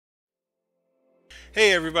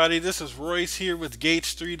Hey everybody, this is Royce here with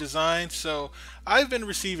Gates 3 Design. So I've been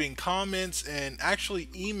receiving comments and actually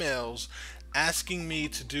emails asking me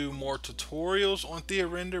to do more tutorials on Thea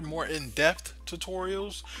Render, more in-depth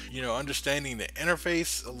tutorials, understanding the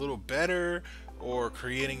interface a little better or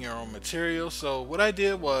creating your own material. So what I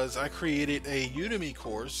did was I created a Udemy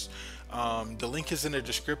course. The link is in the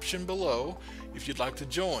description below if you'd like to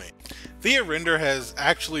join. Thea Render has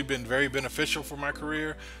actually been very beneficial for my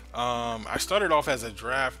career. I started off as a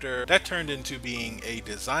drafter, that turned into being a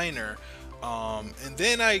designer. And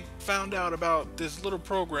then I found out about this little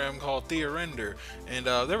program called Thea Render, and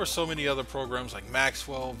there were so many other programs like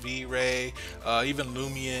Maxwell, V-Ray, even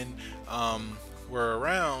Lumion were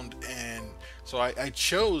around, and so I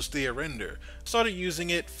chose Thea Render. Started using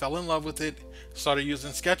it, fell in love with it, started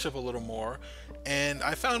using SketchUp a little more, and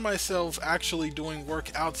I found myself actually doing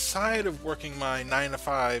work outside of working my 9 to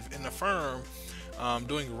 5 in the firm,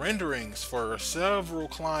 doing renderings for several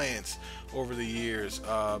clients over the years.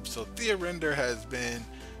 So Thea Render has been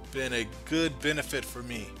a good benefit for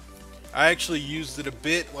me. I actually used it a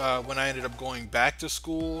bit when I ended up going back to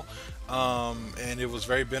school, and it was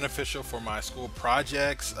very beneficial for my school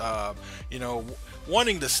projects.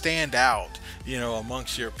 Wanting to stand out,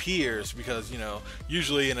 amongst your peers, because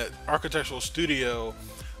usually in an architectural studio,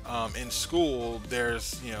 in school,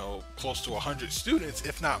 there's close to 100 students,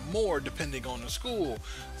 if not more, depending on the school.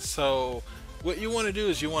 So what you want to do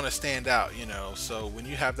is you want to stand out, so when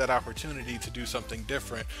you have that opportunity to do something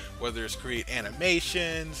different, whether it's create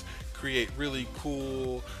animations, create really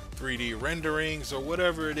cool 3D renderings, or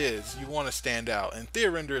whatever it is, you want to stand out, and Thea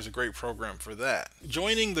Render is a great program for that.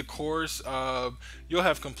 Joining the course, you'll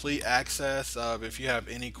have complete access. If you have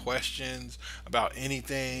any questions about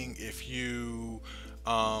anything, if you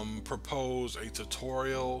propose a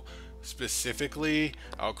tutorial specifically,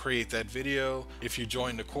 I'll create that video if you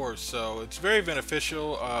join the course. So it's very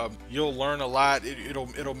beneficial. You'll learn a lot.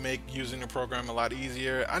 It'll make using the program a lot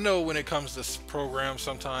easier. I know when it comes to programs,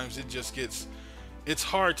 sometimes it's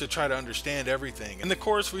hard to try to understand everything. In the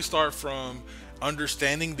course, we start from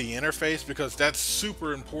understanding the interface, because that's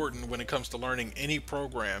super important when it comes to learning any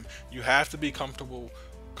program. You have to be comfortable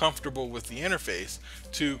with the interface,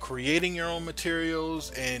 to creating your own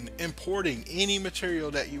materials and importing any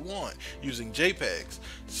material that you want using JPEGs.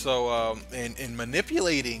 So and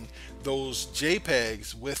manipulating those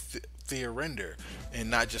JPEGs with Thea Render, and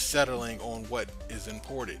not just settling on what is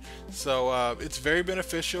imported. So it's very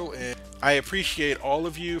beneficial, and I appreciate all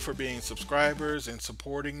of you for being subscribers and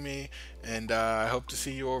supporting me, and I hope to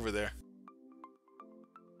see you over there.